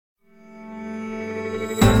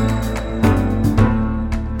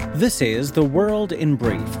This is The World in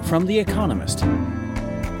Brief from The Economist.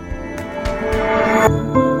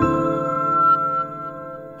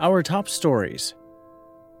 Our top stories.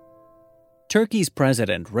 Turkey's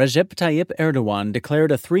President Recep Tayyip Erdogan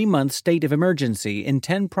declared a 3-month state of emergency in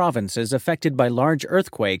 10 provinces affected by large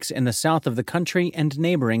earthquakes in the south of the country and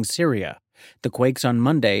neighboring Syria. The quakes on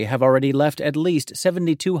Monday have already left at least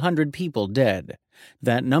 7,200 people dead.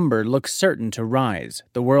 That number looks certain to rise.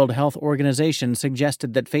 The World Health Organization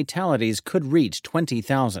suggested that fatalities could reach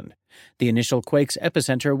 20,000. The initial quake's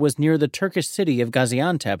epicenter was near the Turkish city of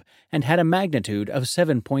Gaziantep and had a magnitude of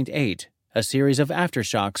 7.8. A series of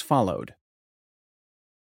aftershocks followed.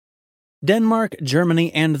 Denmark,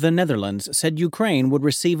 Germany, and the Netherlands said Ukraine would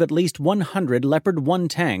receive at least 100 Leopard 1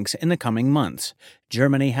 tanks in the coming months.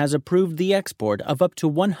 Germany has approved the export of up to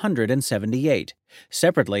 178.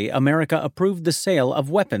 Separately, America approved the sale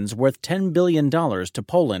of weapons worth $10 billion to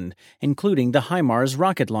Poland, including the HIMARS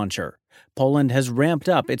rocket launcher. Poland has ramped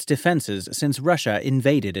up its defenses since Russia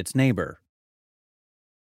invaded its neighbor.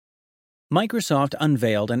 Microsoft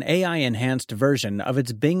unveiled an AI-enhanced version of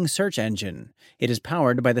its Bing search engine. It is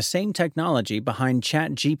powered by the same technology behind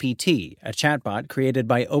ChatGPT, a chatbot created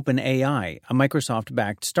by OpenAI, a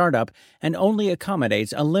Microsoft-backed startup, and only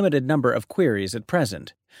accommodates a limited number of queries at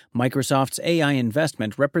present. Microsoft's AI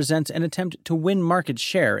investment represents an attempt to win market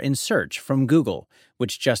share in search from Google,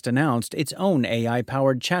 which just announced its own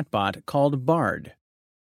AI-powered chatbot called Bard.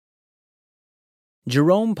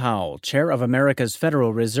 Jerome Powell, chair of America's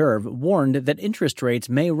Federal Reserve, warned that interest rates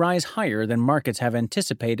may rise higher than markets have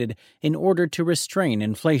anticipated in order to restrain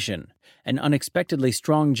inflation. An unexpectedly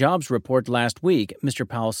strong jobs report last week, Mr.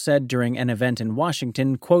 Powell said during an event in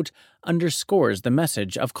Washington, quote, underscores the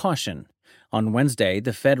message of caution. On Wednesday,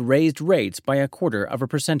 the Fed raised rates by 0.25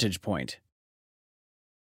 percentage point.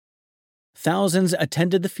 Thousands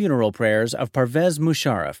attended the funeral prayers of Parvez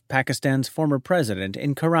Musharraf, Pakistan's former president,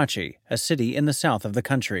 in Karachi, a city in the south of the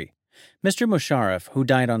country. Mr. Musharraf, who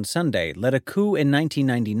died on Sunday, led a coup in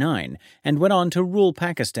 1999 and went on to rule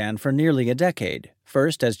Pakistan for nearly a decade,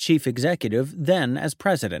 first as chief executive, then as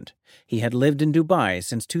president. He had lived in Dubai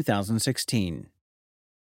since 2016.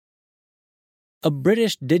 A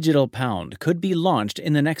British digital pound could be launched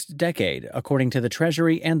in the next decade, according to the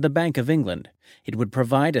Treasury and the Bank of England. It would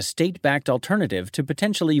provide a state-backed alternative to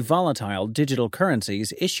potentially volatile digital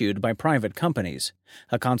currencies issued by private companies.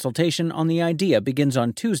 A consultation on the idea begins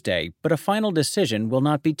on Tuesday, but a final decision will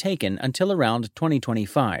not be taken until around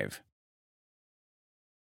 2025.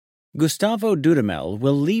 Gustavo Dudamel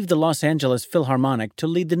will leave the Los Angeles Philharmonic to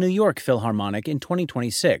lead the New York Philharmonic in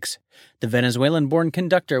 2026. The Venezuelan-born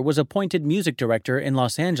conductor was appointed music director in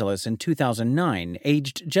Los Angeles in 2009,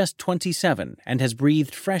 aged just 27, and has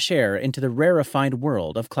breathed fresh air into the rarefied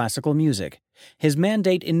world of classical music. His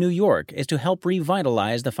mandate in New York is to help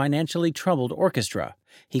revitalize the financially troubled orchestra.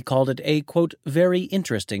 He called it a, quote, very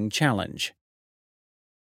interesting challenge.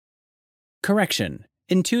 Correction.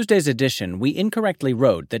 In Tuesday's edition, we incorrectly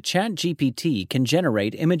wrote that ChatGPT can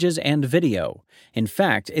generate images and video. In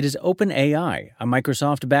fact, it is OpenAI, a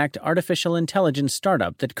Microsoft-backed artificial intelligence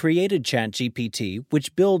startup that created ChatGPT,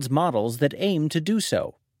 which builds models that aim to do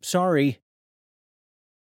so. Sorry.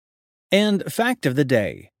 And fact of the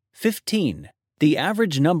day, 15. The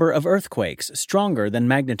average number of earthquakes stronger than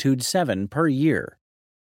magnitude 7 per year.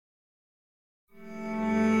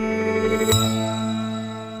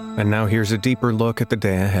 And now here's a deeper look at the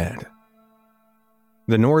day ahead.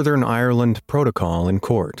 The Northern Ireland Protocol in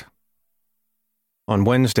court. On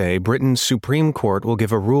Wednesday, Britain's Supreme Court will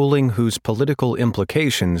give a ruling whose political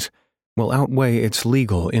implications will outweigh its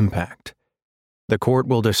legal impact. The court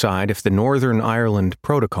will decide if the Northern Ireland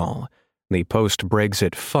Protocol, the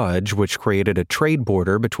post-Brexit fudge which created a trade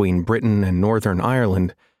border between Britain and Northern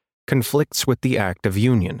Ireland, conflicts with the Act of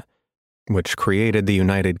Union, which created the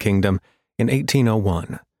United Kingdom in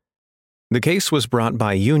 1801. The case was brought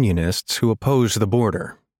by Unionists who oppose the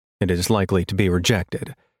border. It is likely to be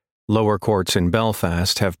rejected. Lower courts in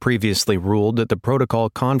Belfast have previously ruled that the protocol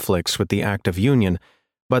conflicts with the Act of Union,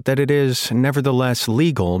 but that it is nevertheless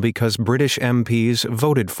legal because British MPs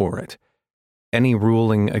voted for it. Any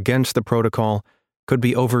ruling against the protocol could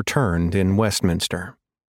be overturned in Westminster.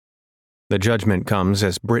 The judgment comes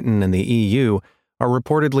as Britain and the EU are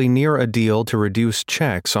reportedly near a deal to reduce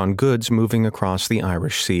checks on goods moving across the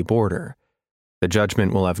Irish Sea border. The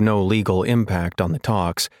judgment will have no legal impact on the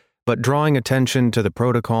talks, but drawing attention to the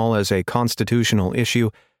protocol as a constitutional issue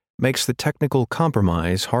makes the technical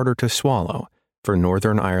compromise harder to swallow for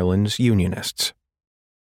Northern Ireland's Unionists.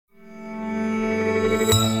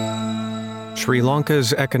 Sri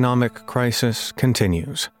Lanka's economic crisis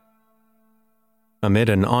continues. Amid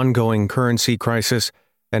an ongoing currency crisis,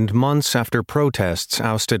 and months after protests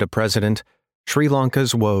ousted a president, Sri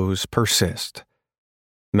Lanka's woes persist.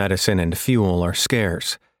 Medicine and fuel are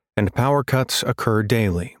scarce, and power cuts occur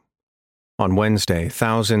daily. On Wednesday,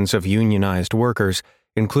 thousands of unionized workers,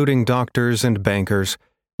 including doctors and bankers,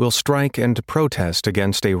 will strike and protest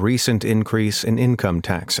against a recent increase in income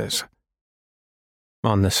taxes.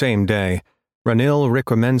 On the same day, Ranil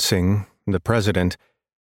Wickremesinghe, the president,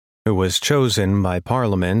 who was chosen by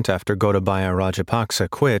Parliament after Gotabaya Rajapaksa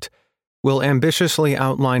quit, will ambitiously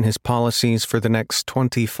outline his policies for the next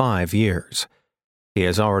 25 years. He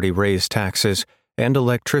has already raised taxes and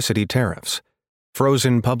electricity tariffs,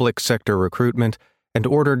 frozen public sector recruitment, and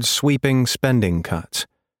ordered sweeping spending cuts.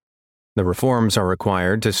 The reforms are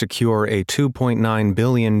required to secure a $2.9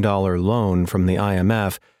 billion loan from the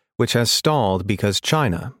IMF, which has stalled because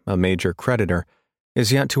China, a major creditor,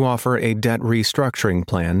 is yet to offer a debt restructuring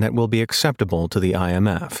plan that will be acceptable to the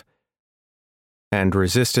IMF. And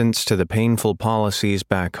resistance to the painful policies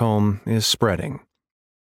back home is spreading.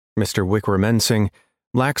 Mr. Wickremesinghe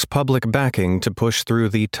lacks public backing to push through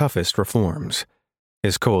the toughest reforms.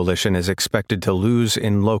 His coalition is expected to lose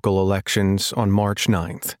in local elections on March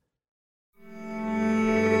 9th.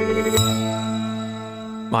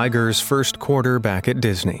 Iger's first quarter back at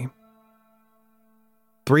Disney.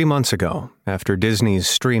 3 months ago, after Disney's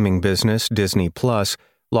streaming business, Disney Plus,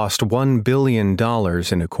 lost $1 billion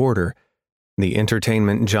in a quarter, the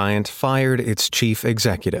entertainment giant fired its chief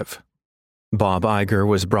executive. Bob Iger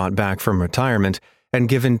was brought back from retirement and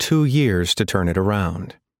given 2 years to turn it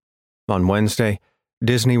around. On Wednesday,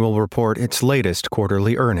 Disney will report its latest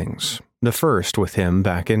quarterly earnings, the first with him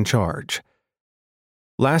back in charge.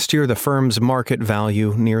 Last year, the firm's market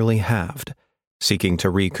value nearly halved. Seeking to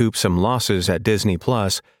recoup some losses at Disney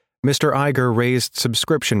Plus, Mr. Iger raised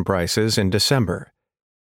subscription prices in December.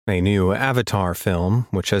 A new Avatar film,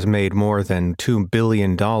 which has made more than $2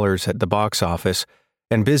 billion at the box office,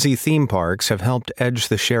 and busy theme parks have helped edge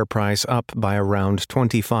the share price up by around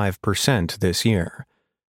 25% this year.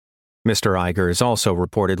 Mr. Iger is also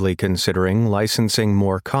reportedly considering licensing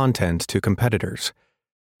more content to competitors.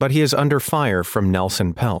 But he is under fire from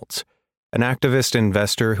Nelson Peltz, an activist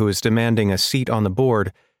investor who is demanding a seat on the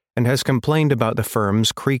board and has complained about the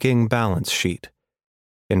firm's creaking balance sheet.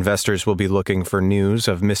 Investors will be looking for news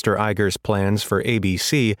of Mr. Iger's plans for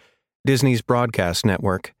ABC, Disney's broadcast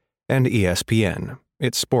network, and ESPN,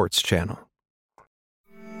 its sports channel.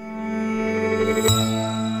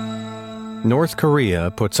 North Korea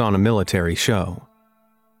puts on a military show.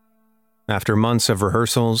 After months of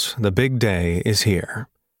rehearsals, the big day is here.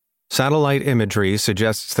 Satellite imagery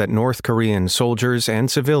suggests that North Korean soldiers and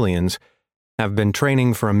civilians have been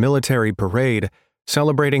training for a military parade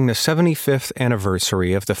celebrating the 75th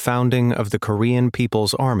anniversary of the founding of the Korean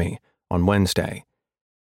People's Army on Wednesday.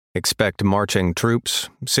 Expect marching troops,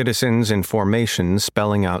 citizens in formation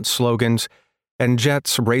spelling out slogans, and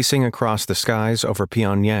jets racing across the skies over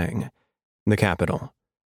Pyongyang, the capital.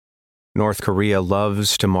 North Korea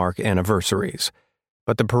loves to mark anniversaries,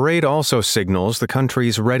 but the parade also signals the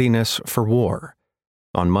country's readiness for war.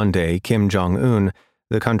 On Monday, Kim Jong-un,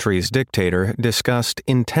 the country's dictator, discussed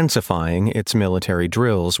intensifying its military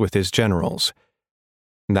drills with his generals.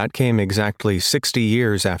 That came exactly 60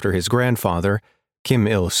 years after his grandfather, Kim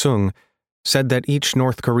Il-sung, said that each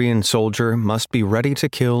North Korean soldier must be ready to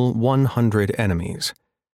kill 100 enemies.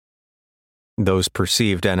 Those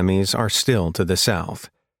perceived enemies are still to the south.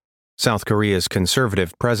 South Korea's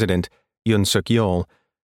conservative president, Yoon Suk-yeol,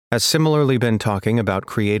 has similarly been talking about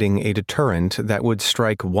creating a deterrent that would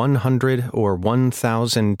strike 100 or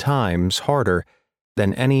 1,000 times harder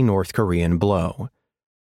than any North Korean blow.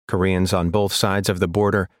 Koreans on both sides of the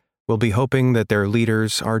border will be hoping that their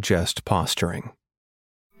leaders are just posturing.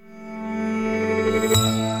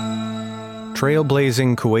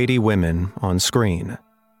 Trailblazing Kuwaiti women on screen.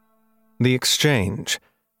 The Exchange,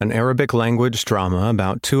 an Arabic-language drama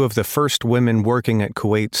about two of the first women working at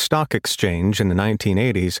Kuwait's stock exchange in the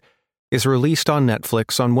 1980s, is released on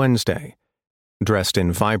Netflix on Wednesday. Dressed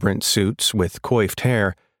in vibrant suits with coiffed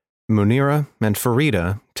hair, Munira and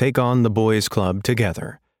Farida take on the boys' club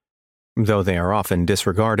together. Though they are often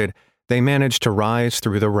disregarded, they manage to rise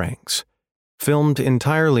through the ranks. Filmed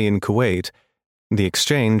entirely in Kuwait, The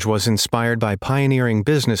Exchange was inspired by pioneering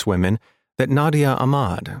businesswomen that Nadia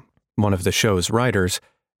Ahmad, one of the show's writers,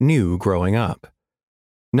 knew growing up.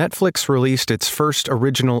 Netflix released its first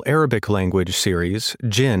original Arabic-language series,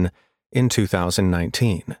 Jinn, in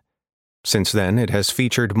 2019. Since then, it has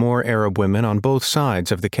featured more Arab women on both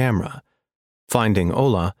sides of the camera. Finding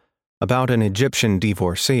Ola, about an Egyptian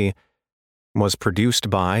divorcee, was produced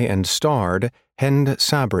by and starred Hend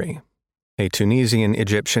Sabri, a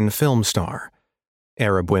Tunisian-Egyptian film star.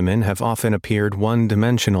 Arab women have often appeared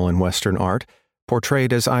one-dimensional in Western art,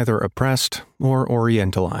 portrayed as either oppressed or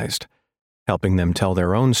orientalized. Helping them tell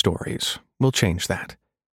their own stories will change that.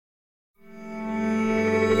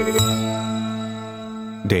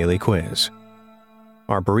 Daily Quiz.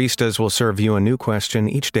 Our baristas will serve you a new question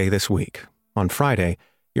each day this week. On Friday,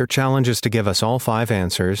 your challenge is to give us all 5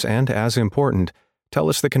 answers and, as important, tell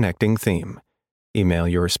us the connecting theme. Email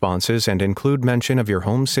your responses and include mention of your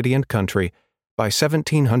home city and country by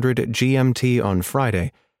 1700 GMT on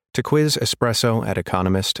Friday to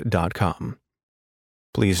quizespresso@economist.com.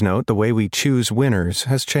 Please note the way we choose winners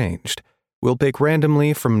has changed. We'll pick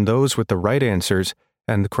randomly from those with the right answers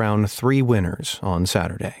and crown 3 winners on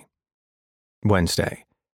Saturday. Wednesday.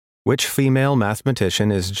 Which female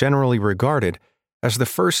mathematician is generally regarded as the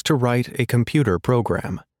first to write a computer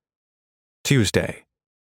program? Tuesday.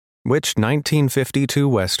 Which 1952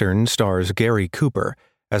 Western stars Gary Cooper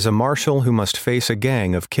as a marshal who must face a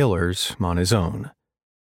gang of killers on his own?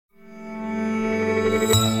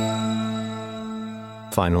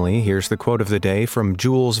 Finally, here's the quote of the day from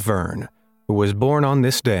Jules Verne, who was born on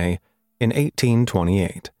this day in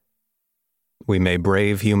 1828. We may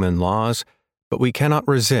brave human laws, but we cannot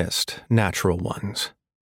resist natural ones.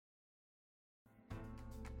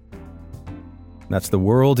 That's The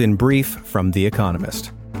World in Brief from The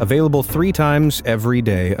Economist, available 3 times every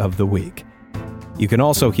day of the week. You can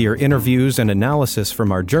also hear interviews and analysis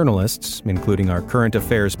from our journalists, including our current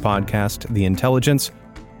affairs podcast, The Intelligence,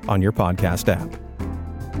 on your podcast app.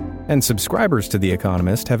 And subscribers to The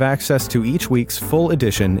Economist have access to each week's full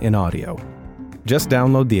edition in audio. Just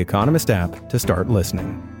download the Economist app to start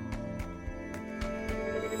listening.